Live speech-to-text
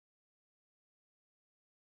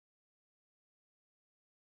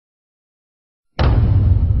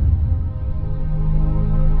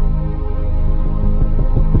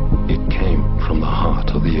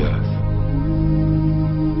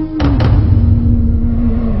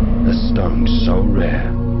so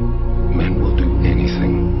rare, men will do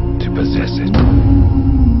anything to possess it.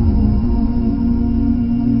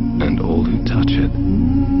 And all who touch it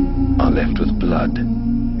are left with blood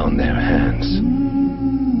on their hands.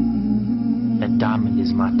 That diamond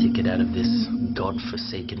is my ticket out of this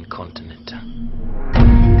God-forsaken continent.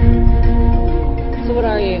 So what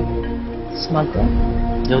are you? Smuggler?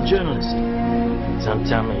 You're a journalist. So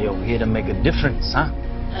tell me you're here to make a difference, huh?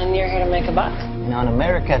 And you're here to make a buck? You know, in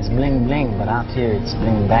America it's bling bling, but out here it's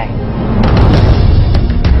bling bang.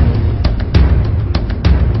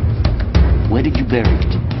 Where did you bury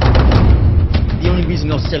it? The only reason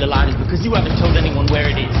you're still alive is because you haven't told anyone where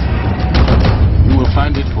it is. You will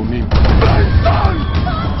find it for me. My son!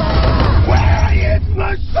 Where is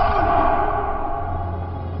my son?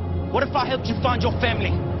 What if I helped you find your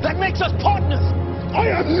family? That makes us partners! I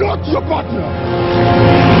am not your partner!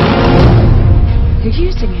 You're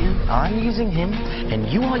using him. I'm using him, and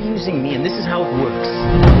you are using me, and this is how it works.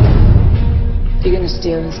 You're gonna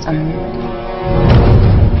steal this diamond.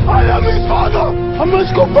 I am his father! I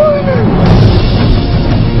must go find him!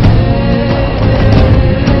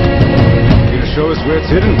 You gonna show us where it's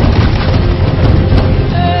hidden?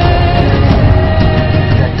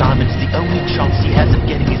 That diamond's the only chance he has of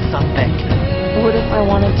getting his son back. What if I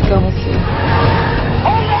wanted to go with you?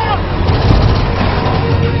 Hold on!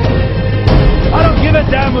 I don't give a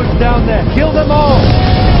damn who's down there. Kill them all!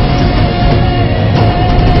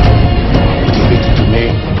 Give it to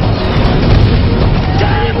me.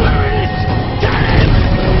 Tell him where it is! Tell him!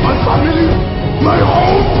 My family, my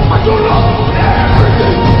home, I don't know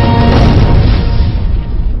everything!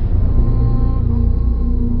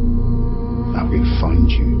 I will find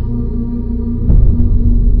you.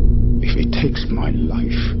 If it takes my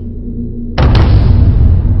life.